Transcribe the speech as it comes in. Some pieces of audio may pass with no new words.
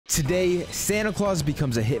Today, Santa Claus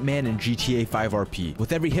becomes a hitman in GTA 5 RP.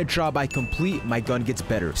 With every hit job I complete, my gun gets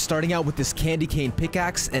better. Starting out with this candy cane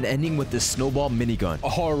pickaxe and ending with this snowball minigun.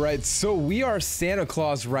 Alright, so we are Santa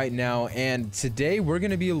Claus right now, and today we're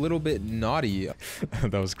gonna be a little bit naughty.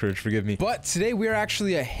 That was cringe, forgive me. But today we are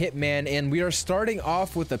actually a hitman, and we are starting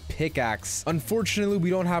off with a pickaxe. Unfortunately, we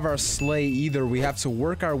don't have our sleigh either. We have to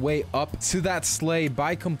work our way up to that sleigh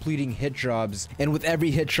by completing hit jobs. And with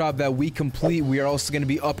every hit job that we complete, we are also gonna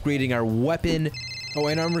be upgrading our weapon. Oh,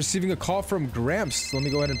 and I'm receiving a call from Gramps. Let me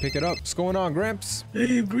go ahead and pick it up. What's going on, Gramps?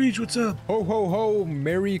 Hey, Breach, what's up? Ho, ho, ho.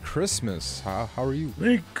 Merry Christmas. How are you?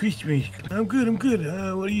 Merry Christmas. I'm good,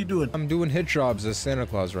 what are you doing? I'm doing hit jobs as Santa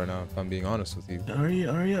Claus right now, if I'm being honest with you. Are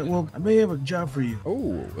you? Well, I may have a job for you.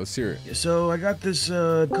 Oh, let's hear it. So, I got this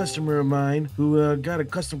customer of mine who got a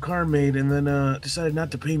custom car made and then decided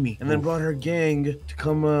not to pay me. And then brought her gang to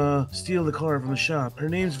come steal the car from the shop. Her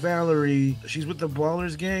name's Valerie. She's with the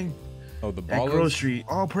Ballers gang. Oh, the At Ballers? Grove Street.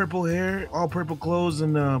 All purple hair, all purple clothes,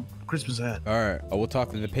 and Christmas hat. Alright, we'll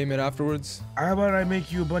talk to the payment afterwards. How about I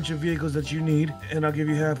make you a bunch of vehicles that you need, and I'll give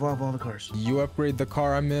you half off all the cars. You upgrade the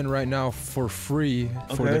car I'm in right now for free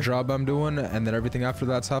for the job I'm doing, and then everything after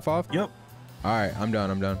that's half off? Yep. Alright, I'm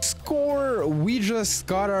done. Score! We just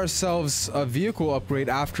got ourselves a vehicle upgrade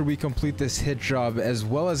after we complete this hit job, as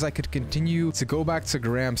well as I could continue to go back to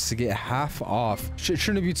Gramps to get half off. It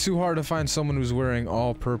shouldn't be too hard to find someone who's wearing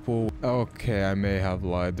all purple. Okay, I may have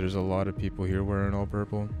lied. There's a lot of people here wearing all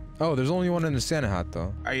purple. Oh, there's only one in the Santa hat,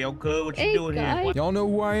 though. Hey, yo, cuz, what you doing here? Y'all know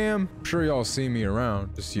who I am? I'm sure y'all see me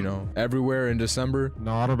around. Just, you know, everywhere in December.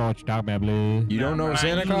 No, I don't know what you're talking about, blue. You don't know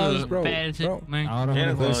Santa Claus, bro? I don't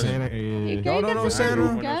know what Santa is. Y'all don't know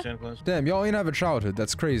Santa? Santa Claus? Damn, y'all ain't have a childhood.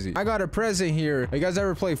 That's crazy. I got a present here. You guys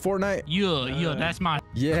ever play Fortnite? Yeah, that's my.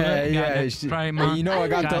 Yeah. Hey, you know, I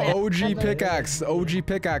got the OG pickaxe. OG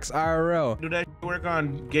pickaxe IRL. Do that work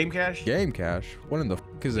on Game Cash? Game Cash? What in the f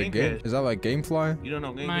is a Game game? Cash. Is that like Gamefly? You don't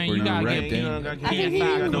know Game Man, Cash? you Where gotta rent get. game? You don't got I think Game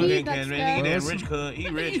Cash. You got no he Game Cash, man. He that Listen. rich cuz. He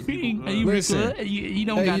rich. people, cuz. You Listen. You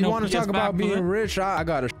don't Hey, got you no want to talk PS5 about being blood? rich? I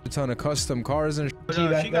got a ton of custom cars and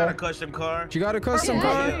She got a custom car. She got a custom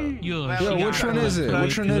car? Yeah, Yo, she which got one is it? custom.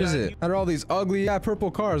 Which one is it? Out of all these ugly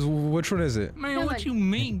purple cars, which one is it? Man, what you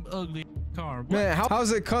mean ugly car? What? Man,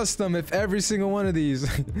 how's it custom if every single one of these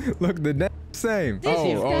look the same?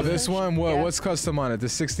 Oh, this one, what's custom on it? The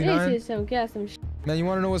 69? This is some custom shit. Man, you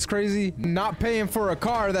want to know what's crazy? Not paying for a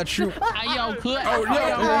car that you... Yo, cut.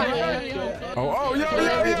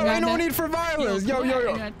 Yo, ain't no need for violence. Yo.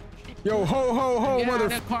 Yo, ho,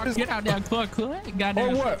 motherfuckers. Get out there,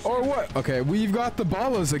 cut. Or what? Okay, we've got the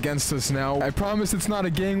Ballas against us now. I promise it's not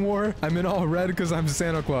a gang war. I'm in all red because I'm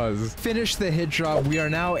Santa Claus. Finish the hit job. We are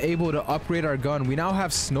now able to upgrade our gun. We now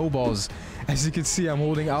have snowballs. As you can see, I'm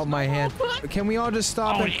holding out my hand. Can we all just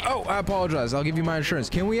stop and... Oh, I apologize. I'll give you my insurance.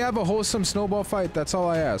 Can we have a wholesome snowball fight? That's all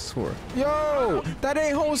I asked for. Yo, that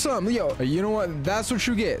ain't wholesome. Yo, you know what? That's what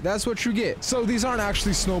you get. That's what you get. So these aren't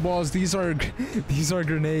actually snowballs. These are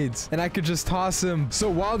grenades. And I could just toss them. So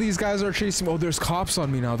while these guys are chasing... Oh, there's cops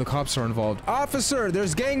on me now. The cops are involved. Officer,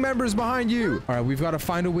 there's gang members behind you. All right, we've got to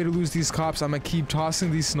find a way to lose these cops. I'm going to keep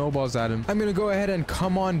tossing these snowballs at him. I'm going to go ahead and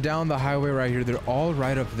come on down the highway right here. They're all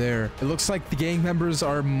right up there. It looks like the gang members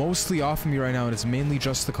are mostly off of me right now, and it's mainly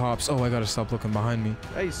just the cops. Oh, I gotta stop looking behind me.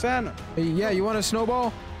 Hey, Santa. Hey, yeah, you want a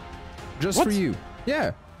snowball? Just for you.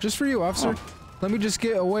 Yeah, just for you, officer. Let me just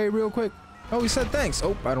get away real quick. Oh, he said thanks.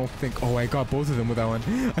 Oh, I don't think... Oh, I got both of them with that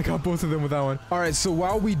one. All right, so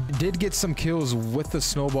while we did get some kills with the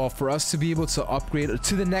snowball, for us to be able to upgrade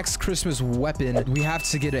to the next Christmas weapon, we have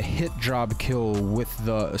to get a hit job kill with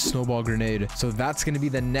the snowball grenade. So that's going to be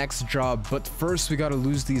the next job. But first, we got to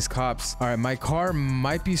lose these cops. All right, my car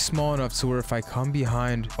might be small enough to where if I come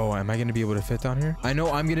behind... Oh, am I going to be able to fit down here? I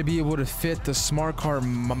know I'm going to be able to fit. The smart car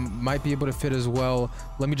might be able to fit as well.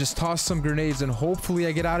 Let me just toss some grenades and hopefully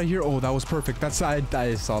I get out of here. Oh, that was perfect. That's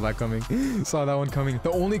I saw that coming. Saw that one coming.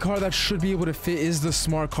 The only car that should be able to fit is the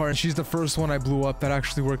smart car, and she's the first one I blew up. That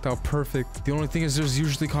actually worked out perfect. The only thing is there's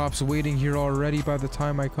usually cops waiting here already by the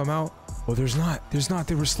time I come out. Oh, there's not.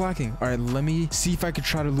 They were slacking. All right, let me see if I could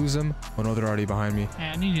try to lose them. Oh no, they're already behind me. Hey,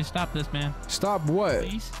 I need you to stop this, man. Stop what?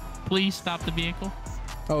 Please stop the vehicle.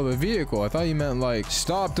 Oh, the vehicle. I thought you meant like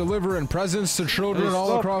stop delivering presents to children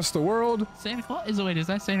all across the world. Santa Claus? Is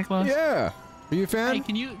that Santa Claus? Yeah. Are you a fan? Hey,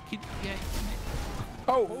 can yeah.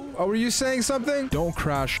 Oh, were you saying something? Don't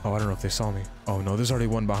crash. Oh, I don't know if they saw me. Oh no, there's already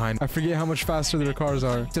one behind. I forget how much faster their cars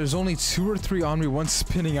are. There's only 2 or 3 on me. One's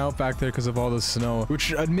spinning out back there because of all the snow,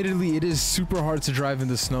 which admittedly it is super hard to drive in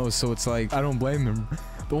the snow. So it's like, I don't blame him.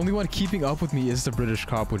 The only one keeping up with me is the British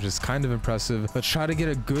cop, which is kind of impressive. Let's try to get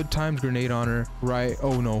a good timed grenade on her. Right.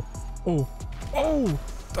 Oh no. Oh.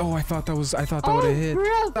 Oh, I thought that would have hit.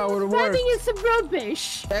 Bro, That would have worked. is some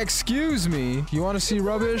rubbish. Excuse me. You want to see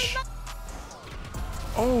rubbish?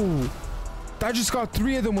 Oh, I just got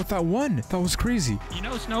 3 of them with that one. That was crazy. You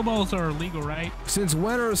know snowballs are illegal, right? Since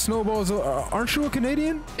when are snowballs? Aren't you a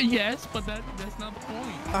Canadian? Yes, but that's not the point.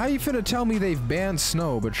 How you finna tell me they've banned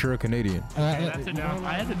snow, but you're a Canadian? That's enough.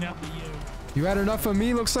 I had enough of you. You had enough of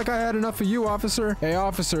me? Looks like I had enough of you, officer. Hey,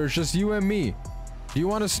 officer, it's just you and me. Do you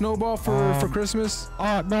want a snowball for Christmas?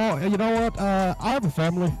 No, you know what? I have a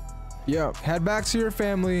family. Yeah, head back to your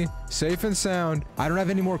family, safe and sound. I don't have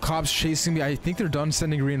any more cops chasing me. I think they're done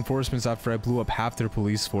sending reinforcements after I blew up half their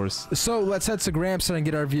police force. So let's head to Gramps and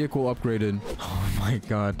get our vehicle upgraded. Oh my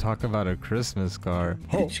God, talk about a Christmas car.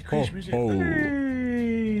 Ho, ho, ho.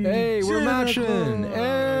 Hey, we're matching.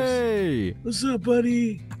 Hey. What's up,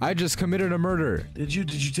 buddy? I just committed a murder. Did you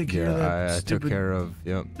take care of that? I took care of.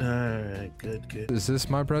 Yep. All right, good. Is this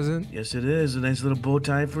my present? Yes, it is. A nice little bow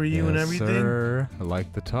tie for you and everything. Sir. I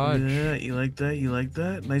like the touch. Yeah, you like that? You like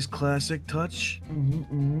that? Nice classic touch.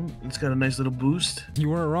 It's got a nice little boost. You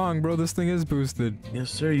weren't wrong, bro. This thing is boosted. Yes,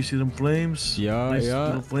 sir. You see them flames? Yeah, nice yeah.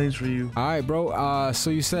 little flames for you. All right, bro. So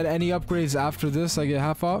you said any upgrades after this, I get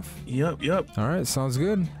half off? Yep. All right, sounds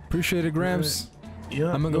good. Appreciate it, Gramps.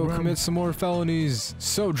 Yeah, I'm gonna go commit some more felonies.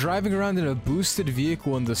 So driving around in a boosted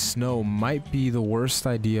vehicle in the snow might be the worst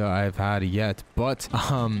idea I've had yet, but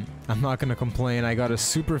I'm not gonna complain. I got a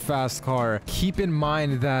super fast car. Keep in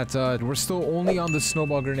mind that we're still only on the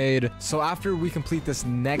snowball grenade, so after we complete this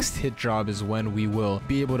next hit job is when we will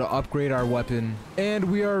be able to upgrade our weapon. And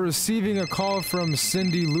we are receiving a call from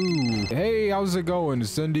Cindy Lou. Hey, how's it going,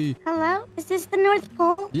 Cindy? Hello? Is this the North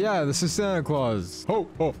Pole? Yeah, this is Santa Claus. Ho,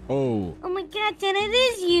 ho, ho. Oh my God, Santa, it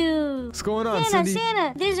is you! What's going on, Santa, Cindy?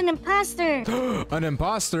 Santa, there's an imposter. An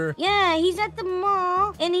imposter? Yeah, he's at the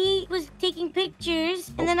mall, and he was taking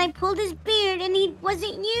pictures, and then I pulled his beard, and he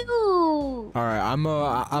wasn't you! All right, I'm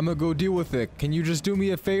gonna go deal with it. Can you just do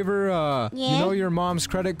me a favor? Yeah? You know your mom's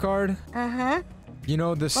credit card? Uh-huh. You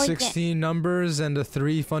know the 16 numbers and the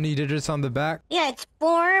 3 funny digits on the back? Yeah, it's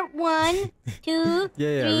 4, 1, 2,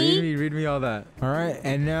 Yeah, 3. read me all that. All right,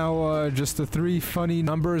 and now just the 3 funny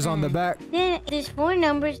numbers on the back. Then there's 4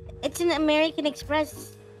 numbers. It's an American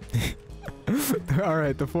Express. All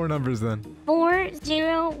right, the 4 numbers then.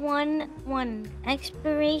 4011.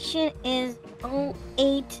 Expiration is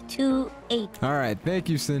 0828. All right, thank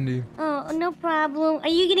you, Cindy. Oh, no problem. Are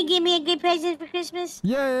you gonna give me a good present for Christmas?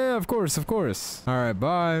 Yeah, of course. All right,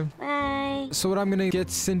 bye. Bye. So what I'm gonna get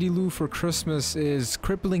Cindy Lou for Christmas is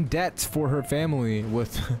crippling debt for her family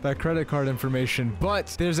with that credit card information.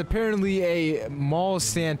 But there's apparently a mall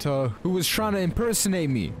Santa who was trying to impersonate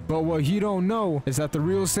me. But what he don't know is that the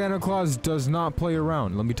real Santa Claus does not play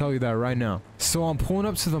around. Let me tell you that right now. So I'm pulling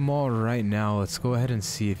up to the mall right now. Let's go ahead and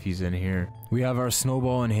see if he's in here. We have our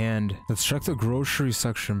snowball in hand. Let's check the grocery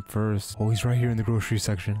section first. Oh, he's right here in the grocery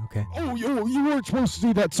section. Okay. Oh, you weren't supposed to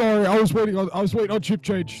see that. Sorry, I was waiting on chip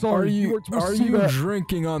change. Sorry, weren't supposed to see that.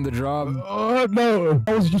 Drinking on the job? No,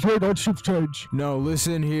 I was just waiting on chip change. No,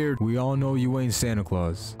 listen here. We all know you ain't Santa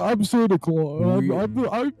Claus. I'm Santa Claus. I'm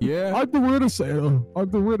the winter Santa. I'm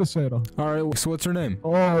the winter Santa. All right. So what's her name?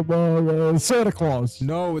 Santa Claus.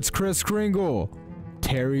 No, it's Kris Kringle.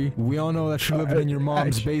 Terry, we all know that you're living in your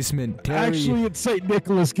mom's basement. Terry. Actually, it's St.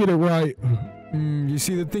 Nicholas. Get it right. You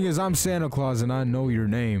see, the thing is, I'm Santa Claus and I know your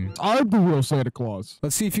name. I'm the real Santa Claus.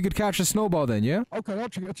 Let's see if you could catch a snowball then, yeah? Okay, I'll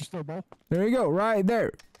get your snowball. There you go, right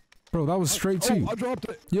there. Bro, that was straight to you. I dropped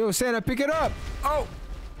it. Yo, Santa, pick it up. Oh.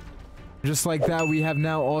 Just like that, we have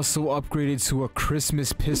now also upgraded to a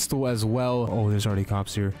Christmas pistol as well. Oh, there's already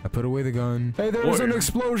cops here. I put away the gun. Hey, there's an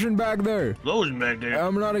explosion back there. Explosion back there?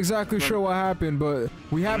 I'm not exactly sure what happened, but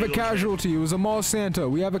we have a casualty. It was a mall Santa.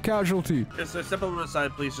 We have a casualty. Just step over to the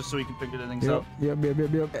side, please, just so we can figure the things out.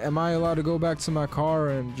 Yep. Am I allowed to go back to my car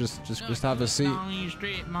and just have a seat? On your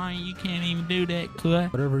street, man, you can't even do that,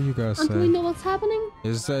 cut. Whatever you guys say. Do we know what's happening?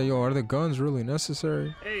 Is that, are the guns really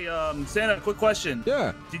necessary? Hey, Santa, quick question.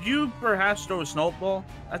 Yeah. Did you perhaps throw a snowball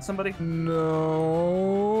at somebody?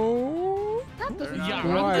 No. That doesn't Yeah,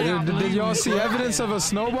 sound Why? right. Did y'all see evidence of a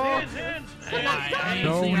snowball?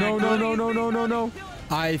 No.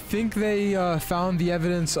 I think they found the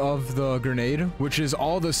evidence of the grenade, which is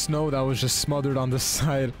all the snow that was just smothered on the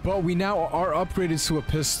side. But we now are upgraded to a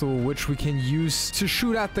pistol, which we can use to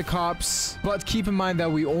shoot at the cops. But keep in mind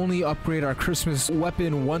that we only upgrade our Christmas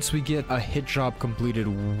weapon once we get a hit job completed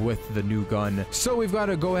with the new gun. So we've got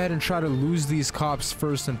to go ahead and try to lose these cops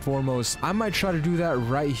first and foremost. I might try to do that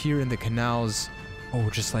right here in the canals. Oh,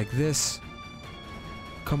 just like this.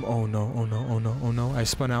 Come, oh no. I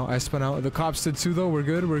spun out. The cops did too though. We're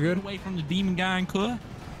good. Away from the demon guy and cut.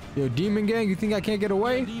 Yo, Demon Gang, you think I can't get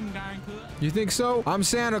away? Demon guy could. You think so? I'm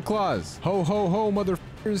Santa Claus. Ho, ho, ho,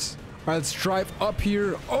 motherfuckers. All right, let's drive up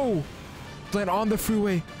here. Oh, land on the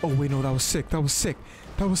freeway. Oh, wait, no, that was sick. That was sick.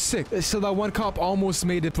 That was sick. So that one cop almost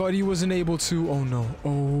made it, but he wasn't able to. Oh, no.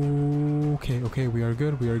 Oh, okay, okay. We are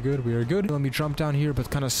good. We are good. We are good. Let me jump down here, but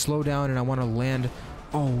kind of slow down, and I want to land.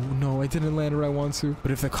 Oh, no, I didn't land where I want to.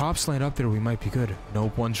 But if the cops land up there, we might be good.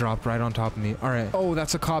 Nope, one dropped right on top of me. All right. Oh,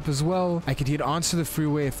 that's a cop as well. I could get onto the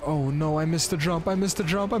freeway if... Oh, no, I missed the jump. I missed the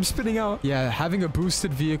jump. I'm spinning out. Yeah, having a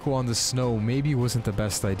boosted vehicle on the snow maybe wasn't the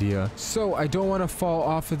best idea. So I don't want to fall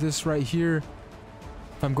off of this right here.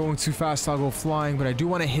 If I'm going too fast, I'll go flying. But I do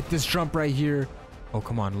want to hit this jump right here. Oh,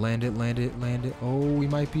 come on. Land it, land it, land it. Oh, we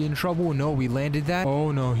might be in trouble. No, we landed that.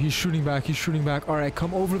 Oh, no. He's shooting back. He's shooting back. All right,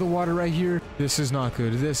 come over the water right here. This is not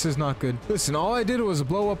good. This is not good. Listen, all I did was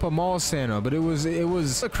blow up a mall Santa, but it was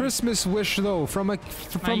a Christmas wish, though, from a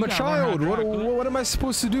child. What am I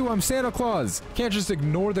supposed to do? I'm Santa Claus. Can't just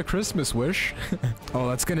ignore the Christmas wish. Oh,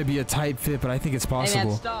 that's going to be a tight fit, but I think it's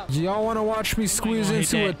possible. Do y'all want to watch me squeeze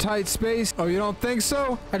into a tight space? Oh, you don't think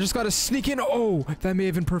so? I just got to sneak in. Oh, that may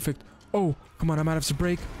have been perfect. Oh, come on, I might have to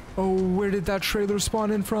break. Oh, where did that trailer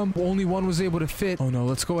spawn in from? Only one was able to fit. Oh no,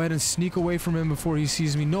 let's go ahead and sneak away from him before he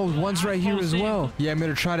sees me. No, one's right here as well. Yeah, I'm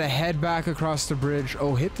gonna try to head back across the bridge.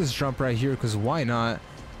 Oh, hit this jump right here, because why not?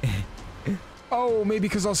 Oh, maybe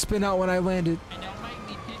because I'll spin out when I land it.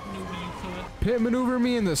 Pit maneuver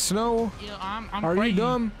me in the snow? Yeah, I'm Are praying. you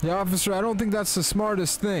dumb? Yeah, officer, I don't think that's the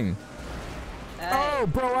smartest thing. Oh,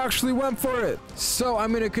 bro actually went for it. So I'm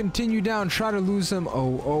going to continue down, try to lose him.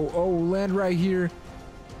 Oh, land right here.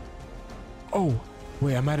 Oh,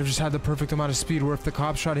 wait, I might have just had the perfect amount of speed where if the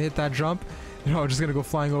cops try to hit that jump, they're just going to go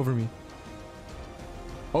flying over me.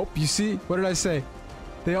 Oh, you see? What did I say?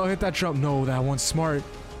 They all hit that jump. No, that one's smart.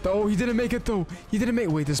 Oh, he didn't make it though. He didn't make.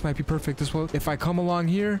 Wait, this might be perfect as well. If I come along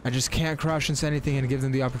here, I just can't crash into anything and give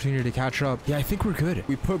them the opportunity to catch up. Yeah, I think we're good.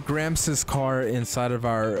 We put Gramps' car inside of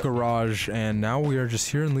our garage, and now we are just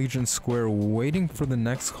here in Legion Square waiting for the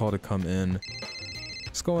next call to come in.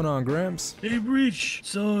 What's going on, Gramps? Hey, Breach.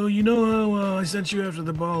 So, you know how I sent you after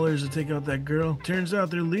the ballers to take out that girl? Turns out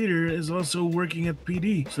their leader is also working at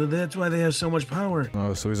PD, so that's why they have so much power.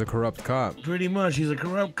 Oh, so he's a corrupt cop. Pretty much, he's a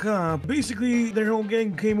corrupt cop. Basically, their whole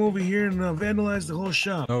gang came over here and vandalized the whole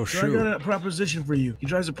shop. Oh, so shoot. I got a proposition for you. He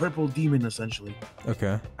drives a purple demon, essentially.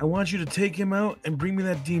 Okay. I want you to take him out and bring me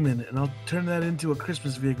that demon, and I'll turn that into a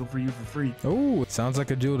Christmas vehicle for you for free. Oh, sounds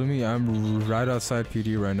like a deal to me. I'm right outside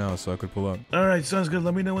PD right now, so I could pull up. All right, sounds good.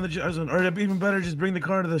 Let me know when the job's on. Or even better, just bring the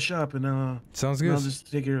car to the shop, and sounds good. I'll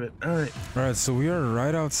just take care of it. All right. All right, so we are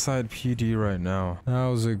right outside PD right now.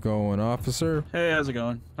 How's it going, officer? Hey, how's it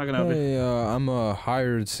going? How can I help you? Hey, I'm a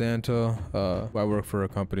hired Santa. I work for a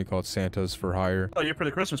company called Santa's for Hire. Oh, you're for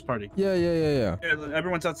the Christmas party. Yeah. Yeah,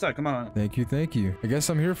 everyone's outside. Come on. Thank you. I guess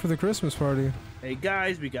I'm here for the Christmas party. Hey,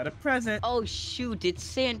 guys, we got a present. Oh shoot, it's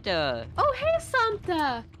Santa. Oh, hey,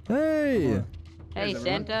 Santa. Hey! Hey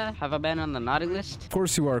Santa, have I been on the naughty list? Of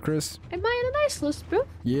course you are, Chris. Am I on a nice list, bro?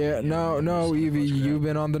 Yeah, no, Evie, you've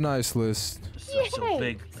been on the nice list. So Yay.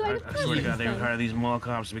 fake. So I the swear to God, presents they then. hire these mall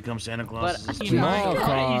cops to become Santa Claus. But- You know, Mall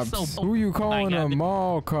he's cops? so- Who you calling I a got it.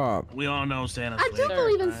 mall cop? We all know Santa's I do fake.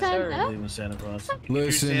 believe in I Santa. believe in Santa Claus.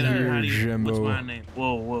 Listen If you're Santa, here, how do you- Jimbo. What's my name?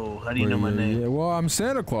 Whoa. How do you know my name? Yeah, well, I'm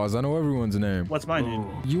Santa Claus. I know everyone's name. What's mine, dude?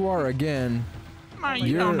 Whoa. You are again. Man,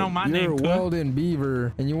 you don't know my name, You're cook. Weldon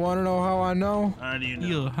Beaver, and you want to know how I know? How do you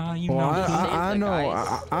know? Yeah, how you Well, know? I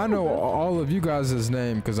know, I know all of you guys'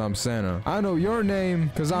 name because I'm Santa. I know your name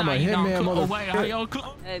because I'm Nah, a you don't, hitman, cook. Oh, wait, how motherfucker. y'all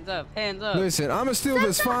cook? Hands up. Listen, I'm gonna steal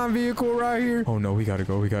this fine vehicle right here. Oh no, we gotta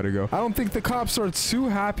go. I don't think the cops are too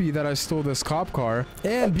happy that I stole this cop car.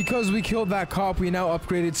 And because we killed that cop, we now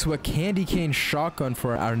upgraded to a candy cane shotgun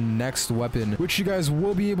for our next weapon, which you guys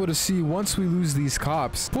will be able to see once we lose these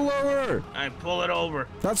cops. Pull over! I pull it over.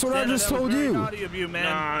 That's what I Santa, just that was told very you. naughty of you, man.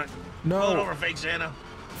 Nah, pull it No, over, fake Santa.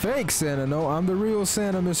 fake Santa. No, I'm the real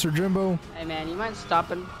Santa, Mr. Jimbo. Hey man, you mind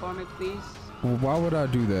stopping for me, please? Well, why would I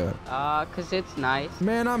do that? Cause it's nice.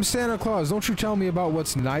 Man, I'm Santa Claus. Don't you tell me about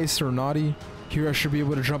what's nice or naughty. Here, I should be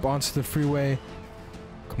able to jump onto the freeway.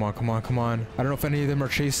 Come on. I don't know if any of them are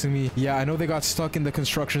chasing me. Yeah, I know they got stuck in the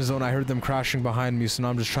construction zone. I heard them crashing behind me, so now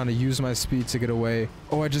I'm just trying to use my speed to get away.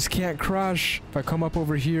 Oh, I just can't crash. If I come up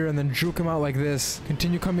over here and then juke him out like this,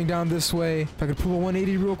 continue coming down this way. If I could pull a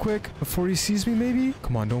 180 real quick before he sees me, maybe?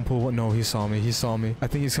 Come on, don't pull one. No, he saw me. I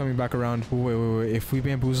think he's coming back around. Oh, wait. If we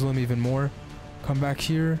bamboozle him even more, come back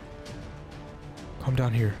here. Come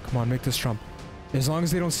down here. Come on, make this jump. As long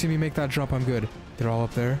as they don't see me make that jump, I'm good. They're all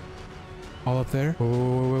up there. All up there.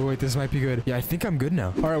 Oh, wait, this might be good. Yeah, I think I'm good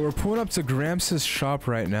now. All right, we're pulling up to Gramps' shop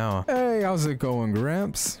right now. Hey, Hey, how's it going,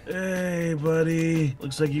 Gramps? Hey, buddy.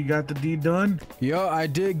 Looks like you got the deed done. Yo, I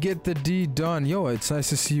did get the deed done. Yo, it's nice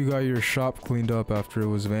to see you got your shop cleaned up after it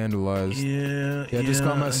was vandalized. Yeah, I just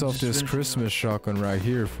got myself this Christmas shotgun right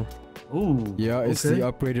here. Ooh. Yeah, it's the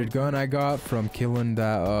upgraded gun I got from killing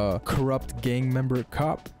that corrupt gang member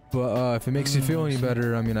cop. But if it makes you feel any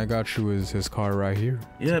better, I mean, I got you his car right here.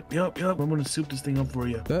 Yep. I'm gonna soup this thing up for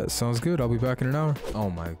you. That sounds good. I'll be back in an hour. Oh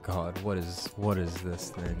my god, what is this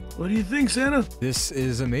thing? What do you think, Santa? This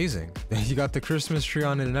is amazing. You got the Christmas tree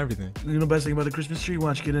on it and everything. You know the best thing about the Christmas tree?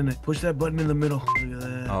 Watch, get in it. Push that button in the middle. Look at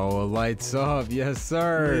that. Oh, it lights up. Yes,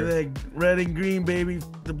 sir. Look at that red and green, baby.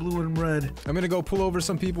 The blue and red. I'm gonna go pull over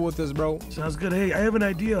some people with this, bro. Sounds good. Hey, I have an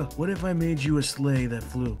idea. What if I made you a sleigh that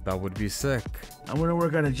flew? That would be sick. I'm gonna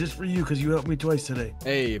work on it just for you because you helped me twice today.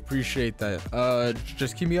 Hey, appreciate that.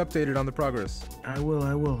 Just keep me updated on the progress. I will.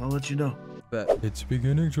 I'll let you know. Bet. It's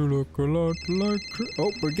beginning to look a lot like...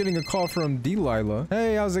 Oh, we're getting a call from Delilah.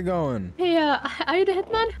 Hey, how's it going? Hey, are you the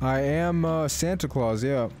hitman? I am Santa Claus,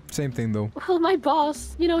 yeah. Same thing, though. Well, my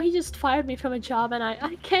boss, you know, he just fired me from a job and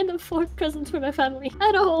I can't afford presents for my family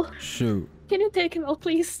at all. Shoot. Can you take him out,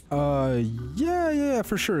 please? Yeah,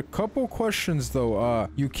 for sure. Couple questions, though.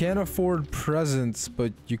 You can't afford presents,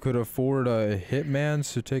 but you could afford a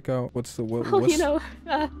hitman to take out... What's... You know,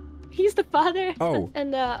 he's the father. Oh.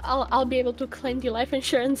 And I'll be able to claim the life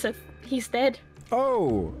insurance if he's dead.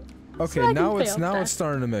 Oh. Okay, So now it's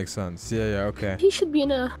starting to make sense. Yeah, okay. He should be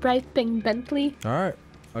in a bright pink Bentley. All right.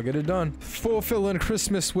 I'll get it done. Fulfilling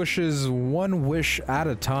Christmas wishes one wish at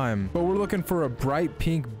a time. But we're looking for a bright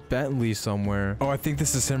pink Bentley somewhere. Oh, I think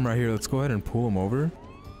this is him right here. Let's go ahead and pull him over.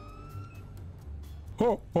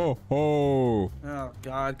 Ho, ho, ho. Oh,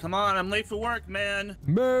 God. Come on. I'm late for work, man.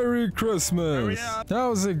 Merry Christmas. Hurry up.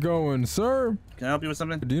 How's it going, sir? Can I help you with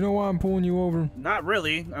something? Do you know why I'm pulling you over? Not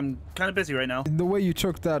really. I'm kind of busy right now. The way you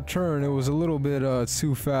took that turn, it was a little bit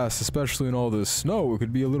too fast, especially in all this snow. It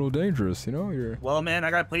could be a little dangerous, you know? Well, man, I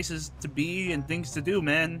got places to be and things to do,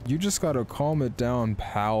 man. You just gotta calm it down,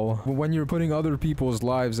 pal. When you're putting other people's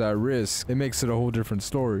lives at risk, it makes it a whole different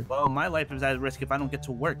story. Well, my life is at risk if I don't get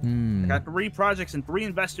to work. I got 3 projects and 3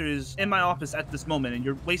 investors in my office at this moment, and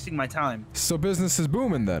you're wasting my time. So business is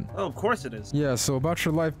booming then? Oh, of course it is. Yeah, so about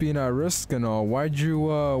your life being at risk and all, why'd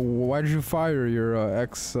you fire your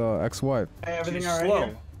ex-wife? Hey, everything all right slow.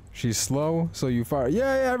 Here? She's slow, so you fire. Yeah,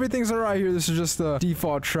 everything's alright here. This is just a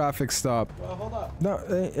default traffic stop. Well, hold up. No,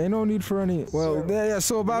 ain't no need for any. Well, sir, yeah.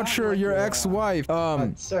 So about your ex-wife,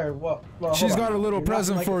 sir, what? Well, she's got a little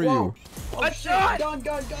present for you. Oh shit! Gun!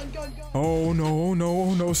 Oh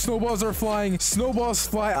no! Snowballs are flying. Snowballs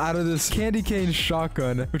fly out of this candy cane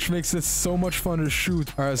shotgun, which makes it so much fun to shoot.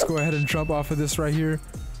 All right, let's go ahead and jump off of this right here.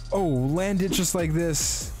 Oh, land it just like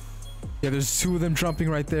this. Yeah, there's 2 of them jumping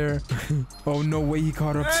right there. Oh, no way he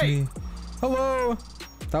caught up to me. Hello.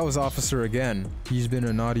 That was Officer again. He's been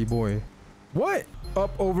a naughty boy. What?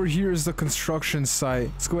 Up over here is the construction site.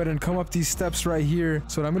 Let's go ahead and come up these steps right here.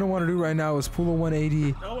 So what I'm going to want to do right now is pull a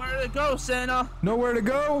 180. Nowhere to go, Santa. Nowhere to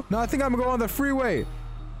go? No, I think I'm going to go on the freeway.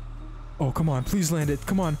 Oh, come on. Please land it.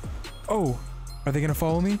 Come on. Oh, are they going to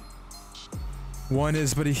follow me? One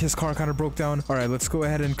is, but his car kind of broke down. All right, let's go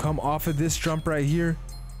ahead and come off of this jump right here.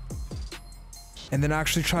 And then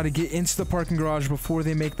actually try to get into the parking garage before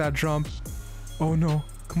they make that jump. Oh no.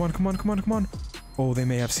 Come on. Oh, they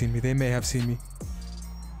may have seen me.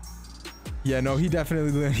 Yeah, no, he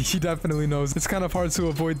definitely knows. It's kind of hard to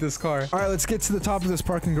avoid this car. All right, let's get to the top of this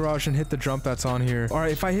parking garage and hit the jump that's on here. All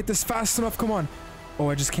right, if I hit this fast enough, come on. Oh,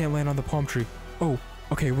 I just can't land on the palm tree. Oh,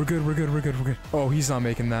 okay, we're good. Oh, he's not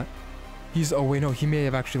making that. Oh wait, no, he may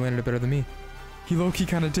have actually landed it better than me. He low-key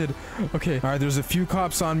kind of did. Okay, all right, there's a few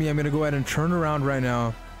cops on me. I'm gonna go ahead and turn around right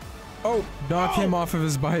now. Oh, knock him off of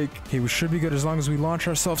his bike. Okay, we should be good as long as we launch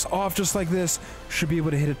ourselves off just like this. Should be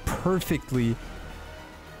able to hit it perfectly.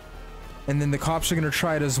 And then the cops are gonna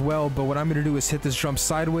try it as well, but what I'm gonna do is hit this jump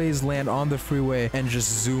sideways, land on the freeway, and just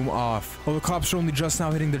zoom off. Oh, the cops are only just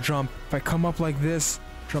now hitting the jump. If I come up like this,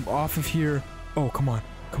 jump off of here. Oh, come on,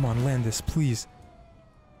 land this, please.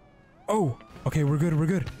 Oh, okay, we're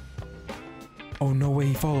good. Oh, no way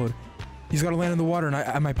he followed. He's got to land in the water, and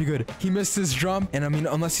I might be good. He missed his jump, and I mean,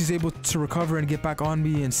 unless he's able to recover and get back on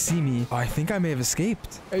me and see me, I think I may have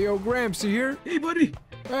escaped. Hey, yo, Gramps, you here? Hey, buddy.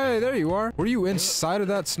 Hey, there you are. Were you inside of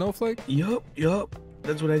that snowflake? Yup.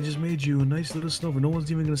 That's what I just made you. A nice little snowflake. No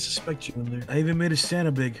one's even gonna suspect you in there. I even made a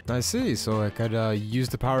Santa big. I see. So I could use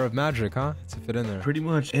the power of magic, huh? To fit in there. Pretty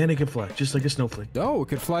much. And it can fly, just like a snowflake. Oh, it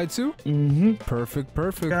could fly too? Mm-hmm.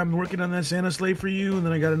 Perfect. I'm working on that Santa sleigh for you, and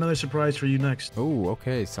then I got another surprise for you next. Oh,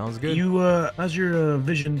 okay. Sounds good. How's your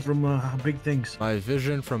vision from big things? My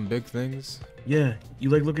vision from big things? Yeah, you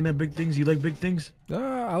like looking at big things? You like big things?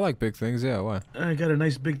 I like big things. Yeah, why? I got a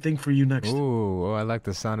nice big thing for you next. Ooh, I like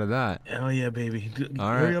the sound of that. Oh yeah, baby. All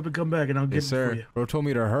Hurry right. up and come back and I'll get Yes, it sir. for you. Bro told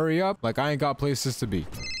me to hurry up. Like I ain't got places to be.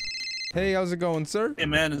 Hey, how's it going, sir? Hey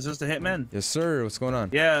man, is this the Hitman? Yes, sir. What's going on?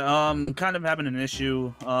 Yeah, kind of having an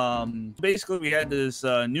issue. Basically we had this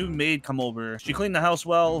new maid come over. She cleaned the house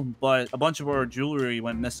well, but a bunch of our jewelry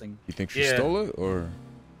went missing. You think she stole it, or?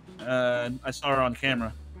 I saw her on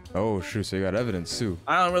camera. Oh shoot, so you got evidence too.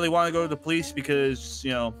 I don't really want to go to the police because,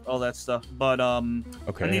 you know, all that stuff. But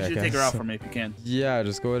Okay, I need you to take her guess. out for me if you can. Yeah,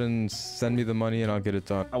 just go ahead and send me the money and I'll get it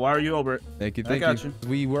done. I'll wire you over it. Thank you, I thank got you.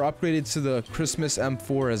 We were upgraded to the Christmas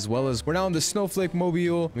M4 as well as we're now in the Snowflake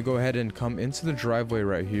Mobile. Let me go ahead and come into the driveway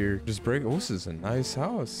right here. Just break. Oh, this is a nice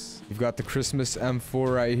house. You've got the Christmas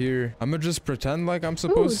M4 right here. I'm gonna just pretend like I'm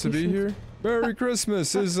supposed to be here. Merry Christmas.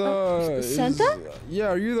 Santa? Yeah,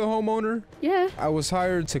 are you the homeowner? Yeah. I was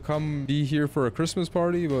hired to come be here for a Christmas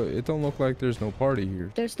party, but it don't look like there's no party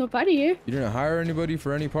here. There's nobody here. You didn't hire anybody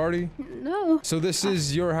for any party? No. So this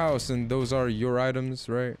is your house and those are your items,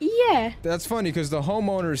 right? Yeah. That's funny because the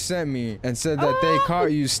homeowner sent me and said that they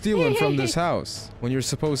caught you stealing from this house when you're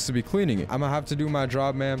supposed to be cleaning it. I'm gonna have to do my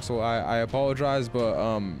job, ma'am, so I apologize,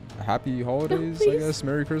 but happy holidays, I guess.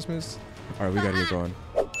 Merry Christmas. All right, we gotta get going.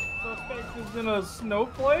 Is in a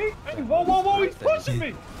snowflake? Hey, whoa, whoa, whoa, he's pushing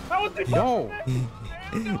me! How is he pushing Yo.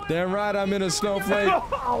 me? Damn right I'm in a snowflake.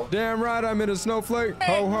 Damn right I'm in a snowflake.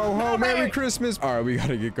 Ho, ho, ho. Merry Christmas. All right, we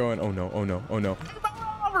gotta get going. Oh no, oh no, oh no.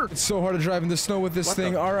 It's so hard to drive in the snow with this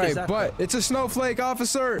thing. All right, but it's a snowflake,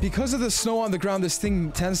 officer. Because of the snow on the ground, this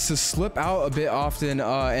thing tends to slip out a bit often,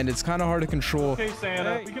 and it's kind of hard to control. Okay,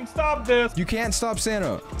 Santa, we can stop this. You can't stop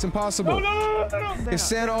Santa. It's impossible. No. Because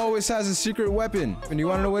Santa always has a secret weapon. And you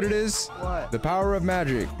want to know what it is? What? The power of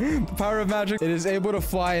magic. The power of magic. It is able to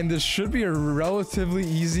fly, and this should be a relatively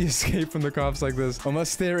easy escape from the cops like this.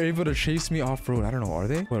 Unless they're able to chase me off-road. I don't know, are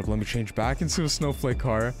they? What, let me change back into a snowflake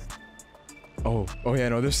car. Oh yeah,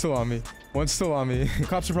 no, they're still on me. One's still on me.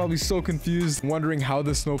 Cops are probably so confused, wondering how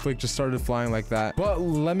the snowflake just started flying like that. But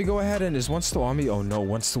let me go ahead and is one still on me? Oh no,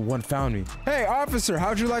 one found me. Hey, officer,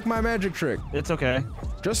 how'd you like my magic trick? It's okay.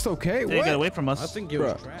 Just okay? They get away from us. I think it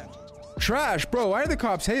was trash. Trash, bro. Why are the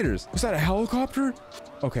cops haters? Was that a helicopter?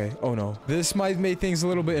 Okay. Oh no. This might make things a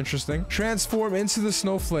little bit interesting. Transform into the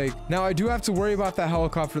snowflake. Now I do have to worry about that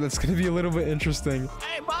helicopter. That's gonna be a little bit interesting.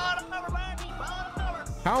 Hey, bottom over, baby, bottom over.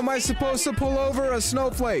 How am I supposed to pull over a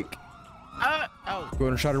snowflake? Go ahead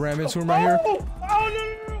and try to ram into him right here.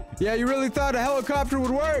 Oh, no. Yeah, you really thought a helicopter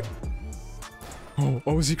would work?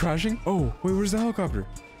 Oh, is he crashing? Oh, wait, where's the helicopter?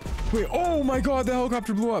 Wait, oh my god, the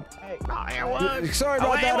helicopter blew up. Sorry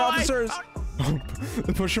about that, officers.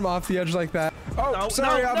 Push him off the edge like that. Oh,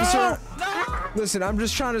 sorry, officer. Listen, I'm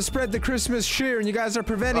just trying to spread the Christmas cheer, and you guys are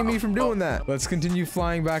preventing me from doing that. Let's continue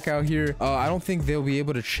flying back out here. I don't think they'll be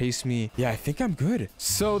able to chase me. Yeah, I think I'm good.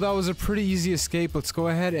 So that was a pretty easy escape. Let's go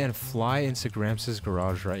ahead and fly into Gramps'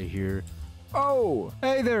 garage right here. Oh,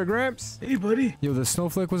 hey there, Gramps. Hey, buddy. Yo, the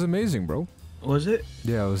snowflake was amazing, bro. Was it?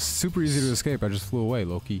 Yeah, it was super easy to escape. I just flew away,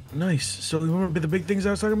 low-key. Nice. So you remember the big things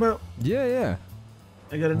I was talking about? Yeah.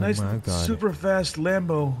 I got a nice, my God. super fast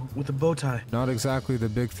Lambo with a bow tie. Not exactly the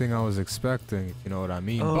big thing I was expecting, if you know what I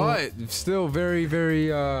mean. Oh. But still very,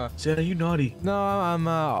 Santa, you naughty. No, I'm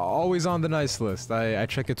always on the nice list. I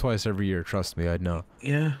check it twice every year. Trust me, I'd know.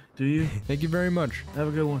 Yeah, do you? Thank you very much. Have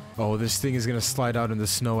a good one. Oh, this thing is gonna slide out in the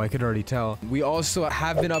snow. I could already tell. We also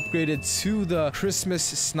have been upgraded to the Christmas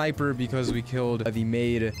sniper because we killed the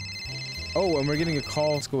maid. Oh, and we're getting a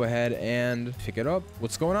call. Let's go ahead and pick it up.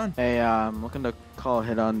 What's going on? Hey, I'm looking to call a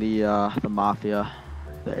hit on the mafia.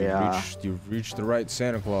 You've reached the right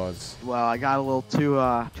Santa Claus. Well, I got a little too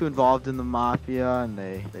involved in the mafia, and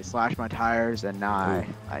they slashed my tires, and now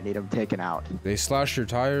I need them taken out. They slashed your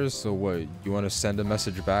tires, so what? You want to send a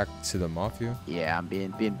message back to the mafia? Yeah, I'm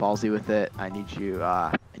being ballsy with it. I need you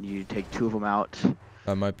to take 2 of them out.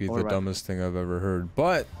 That might be the dumbest thing I've ever heard,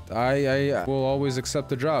 but I will always accept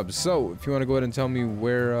the job. So if you want to go ahead and tell me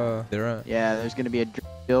where they're at. Yeah, there's gonna be a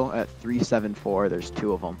drill at 374. There's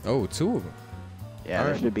 2 of them. Oh, 2 of them.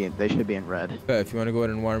 Yeah, they should be in red. Yeah, if you want to go ahead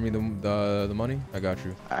and wire me the money, I got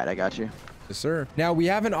you. All right, I got you. Yes, sir. Now we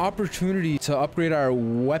have an opportunity to upgrade our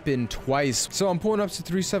weapon twice. So I'm pulling up to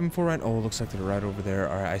 374 right. Oh, it looks like they're right over there.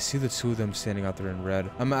 All right, I see the 2 of them standing out there in red.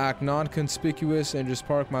 I'm gonna act non-conspicuous and just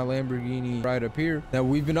park my Lamborghini right up here. Now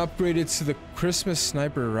we've been upgraded to the Christmas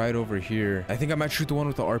sniper right over here. I think I might shoot the one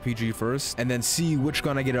with the RPG first and then see which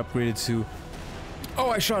gun I get upgraded to. Oh,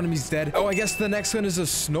 I shot him. He's dead. Oh, I guess the next gun is a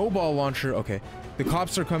snowball launcher. Okay. The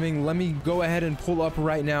cops are coming. Let me go ahead and pull up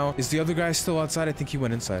right now. Is the other guy still outside? I think he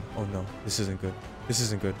went inside. Oh, no. This isn't good. This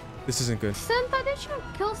isn't good. This isn't good. Senpai, did you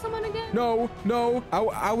kill someone again? No, no.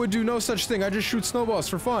 I would do no such thing. I just shoot snowballs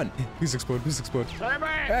for fun. Please explode. Please explode.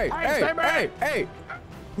 Hey.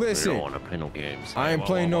 Listen. I don't want to play no games. I ain't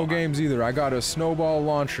playing no games either. I got a snowball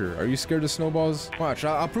launcher. Are you scared of snowballs? Watch.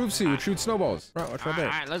 I'll prove to you. Shoot snowballs. Right, watch right there.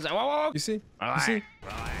 All right, let's whoa. You see? All You see?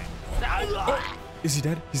 right. Is he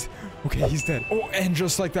dead? Okay, he's dead. Oh, and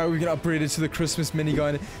just like that, we can upgrade it to the Christmas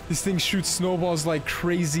minigun. This thing shoots snowballs like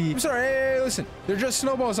crazy. I'm sorry. Hey, listen. They're just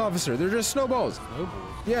snowballs, officer. They're just snowballs. Snowballs?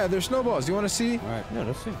 Yeah, they're snowballs. You want to see? All right. Yeah,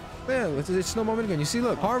 let's see. Yeah, it's snowball minigun. You see?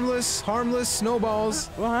 Look, harmless snowballs.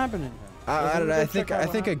 What happened? I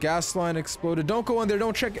think a gas line exploded. Don't go in there.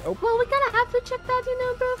 Don't check it. Oh. Well, we gotta have to check that, you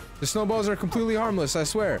know, bro. The snowballs are completely harmless. I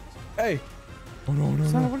swear. Hey. Oh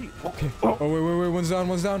no. Okay. Oh wait. One's down.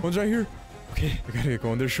 One's right here. Okay, I gotta get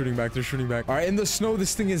going. They're shooting back. All right, in the snow,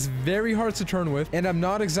 this thing is very hard to turn with, and I'm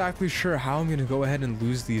not exactly sure how I'm gonna go ahead and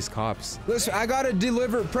lose these cops. Listen, I gotta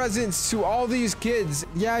deliver presents to all these kids.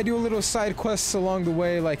 Yeah, I do a little side quests along the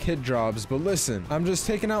way, like hit jobs, but listen, I'm just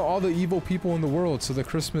taking out all the evil people in the world so the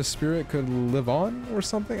Christmas spirit could live on or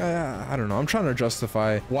something. I don't know. I'm trying to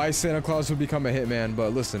justify why Santa Claus would become a hitman,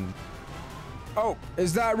 but listen. Oh,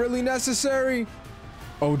 is that really necessary?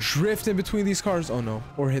 Oh, drift in between these cars. Oh no.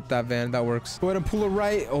 Or hit that van. That works. Go ahead and pull it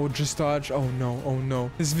right. Oh, just dodge. Oh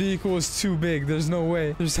no. This vehicle is too big. There's no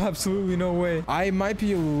way. There's absolutely no way. I might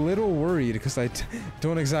be a little worried because I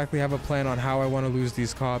don't exactly have a plan on how I want to lose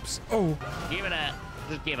these cops. Oh. Give it up.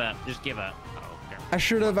 Just give up. Oh, okay. I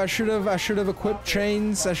should have equipped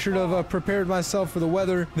chains. I should have prepared myself for the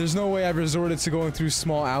weather. There's no way I've resorted to going through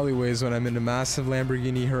small alleyways when I'm in a massive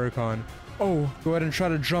Lamborghini Huracan. Oh, go ahead and try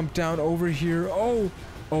to jump down over here.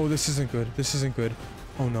 Oh, this isn't good.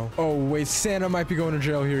 Oh no. Oh wait, Santa might be going to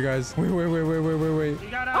jail here, guys. Wait. You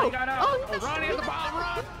got out. Run, here's the bomb,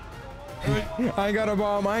 run. I ain't got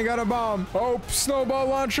a bomb. Oh, snowball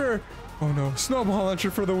launcher. Oh no, snowball launcher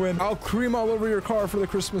for the win. I'll cream all over your car for the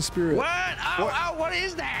Christmas spirit. What? Ow, what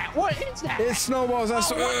is that? It's snowballs.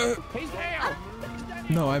 He's down.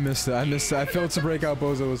 No, I missed it. I failed to break out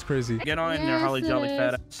Bozo. It was crazy. Get on in there, Holly Jolly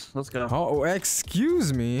fat ass. Let's go. Oh,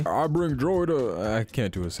 excuse me. I bring joy to... I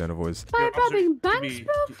can't do a Santa voice. By robbing banks,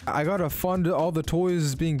 bro? I gotta fund all the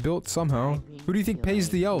toys being built somehow. Who do you think pays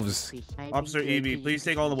the elves? Officer Evie, please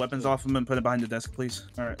take all the weapons off him and put it behind the desk, please.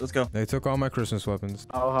 All right, let's go. They took all my Christmas weapons.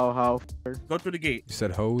 Ho. Go through the gate. You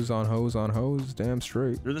said hose on hose on hose. Damn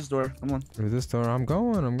straight. Through this door. Come on. Through this door. I'm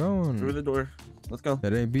going. Through the door. Let's go.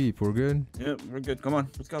 That ain't beep. We're good. Yeah, we're good. Come on.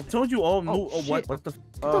 Let's go. I told you all. What the?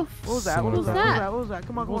 What was that? What was that?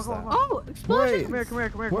 Come on. Oh, explosions.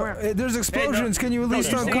 Come here. There's explosions. Can you at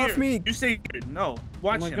least uncuff me? You stay here. No.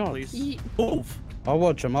 Watch him, please. Move. I'll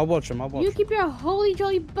watch him. You keep your holy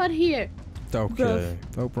jolly butt here. Okay.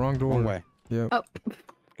 Oh, wrong door. Wrong way. Yeah. Oh.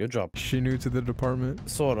 Good job. She new to the department?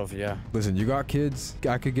 Sort of, yeah. Listen, you got kids.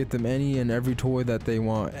 I could get them any and every toy that they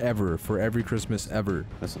want ever for every Christmas ever.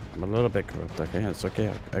 Listen, I'm a little bit corrupt, okay? It's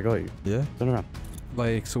okay. I got you. Yeah? Turn around.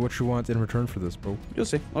 Like, so what you want in return for this, bro? You'll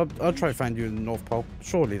see. I'll try to find you in the North Pole.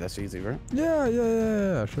 Surely that's easy, right?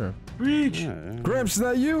 Yeah, sure. Breach! Yeah. Gramps, is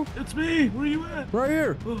that you? It's me! Where you at? Right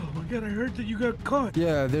here! Oh my god, I heard that you got caught.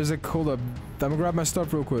 Yeah, there's a... Hold up. I'm gonna grab my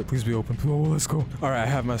stuff real quick. Please be open. Oh, let's go. Alright, I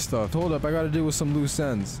have my stuff. Hold up, I gotta deal with some loose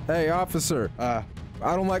ends. Hey, officer. I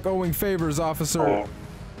don't like owing favors, officer.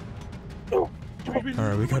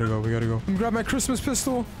 Alright, we gotta go. Let me grab my Christmas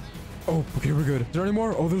pistol. Oh, okay, we're good. Is there any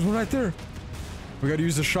more? Oh, there's one right there. We gotta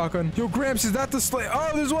use the shotgun. Yo, Gramps, is that the sleigh?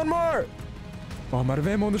 Oh, there's one more. Oh, I'm out of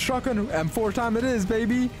ammo on the shotgun. M4 time it is,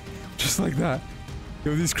 baby. Just like that.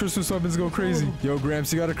 Yo, these Christmas weapons go crazy. Yo,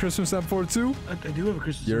 Gramps, you got a Christmas M4 too? I do have a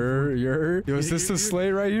Christmas M4. Yo, is this the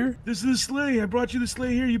sleigh right here? This is the sleigh. I brought you the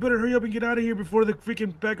sleigh here. You better hurry up and get out of here before the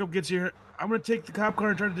freaking backup gets here. I'm gonna take the cop car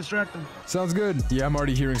and try to distract them. Sounds good. Yeah, I'm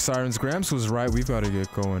already hearing sirens. Gramps was right. We've got to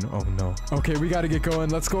get going. Oh, no. Okay, we got to get going.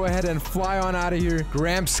 Let's go ahead and fly on out of here.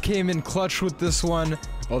 Gramps came in clutch with this one.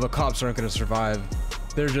 Oh, the cops aren't going to survive.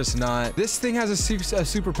 They're just not. This thing has a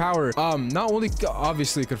superpower. Not only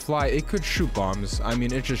obviously it could fly, it could shoot bombs. I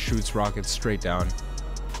mean, it just shoots rockets straight down.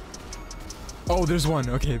 Oh, there's one.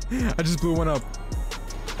 Okay, I just blew one up.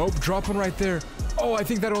 Oh, drop one right there. Oh, I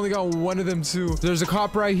think that only got one of them too. There's a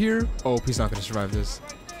cop right here. Oh, he's not gonna survive this.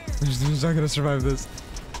 He's not gonna survive this.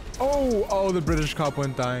 Oh, the British cop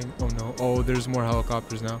went dying. Oh no. Oh, there's more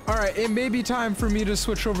helicopters now. All right, it may be time for me to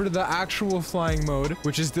switch over to the actual flying mode,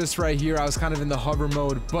 which is this right here. I was kind of in the hover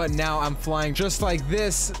mode, but now I'm flying just like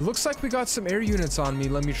this. Looks like we got some air units on me.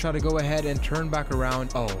 Let me try to go ahead and turn back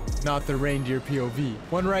around. Oh, not the reindeer POV.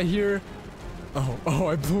 One right here. Oh,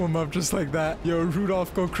 I blew him up just like that. Yo,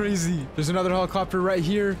 Rudolph, go crazy. There's another helicopter right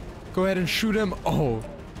here. Go ahead and shoot him. Oh,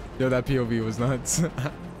 yo, that POV was nuts.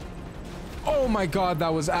 my god,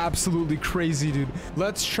 that was absolutely crazy, dude.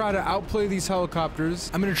 Let's try to outplay these helicopters.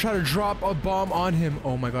 I'm gonna try to drop a bomb on him.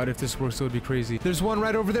 Oh my god, if this works, it would be crazy. There's one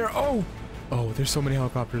right over there. Oh, there's so many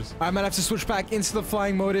helicopters. I might have to switch back into the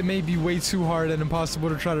flying mode. It may be way too hard and impossible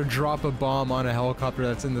to try to drop a bomb on a helicopter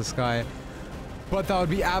that's in the sky. But that would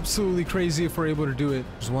be absolutely crazy if we're able to do it.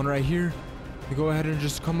 There's one right here. You go ahead and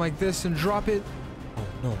just come like this and drop it. Oh,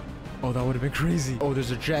 no. Oh, that would have been crazy. Oh,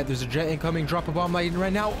 there's a jet. There's a jet incoming. Drop a bomb like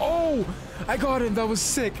right now. Oh, I got him. That was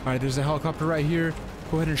sick. All right, there's a helicopter right here.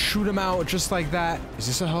 Go ahead and shoot him out just like that. Is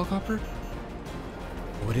this a helicopter?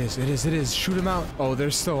 Oh, it is. It is. It is. Shoot him out. Oh,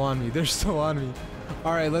 they're still on me. They're still on me.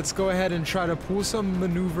 All right, let's go ahead and try to pull some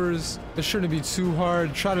maneuvers. This shouldn't be too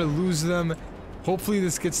hard. Try to lose them. Hopefully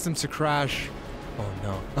this gets them to crash. Oh,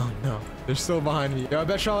 no. Oh, no. They're still behind me. Yo, I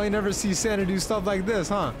bet y'all ain't never see Santa do stuff like this,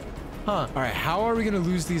 huh? All right, how are we gonna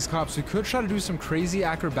lose these cops? We could try to do some crazy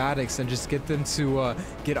acrobatics and just get them to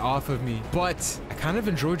get off of me, but I kind of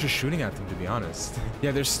enjoy just shooting at them, to be honest. Yeah,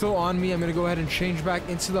 they're still on me. I'm gonna go ahead and change back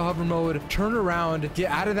into the hover mode, turn around, get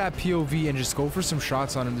out of that POV, and just go for some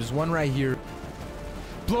shots on him. There's one right here.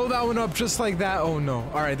 Blow that one up just like that. Oh no.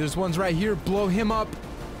 All right, there's ones right here. Blow him up.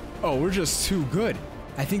 Oh, we're just too good.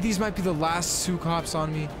 I think these might be the last 2 cops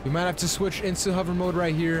on me. We might have to switch into hover mode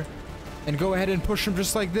right here and go ahead and push him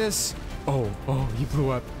just like this. Oh, he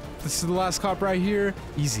blew up. This is the last cop right here.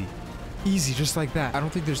 Easy. Easy, just like that. I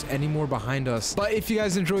don't think there's any more behind us. But if you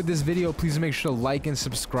guys enjoyed this video, please make sure to like and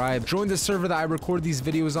subscribe. Join the server that I record these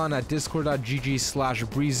videos on at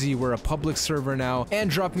discord.gg/breezy. We're a public server now.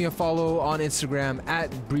 And drop me a follow on Instagram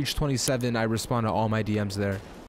at breach27. I respond to all my DMs there.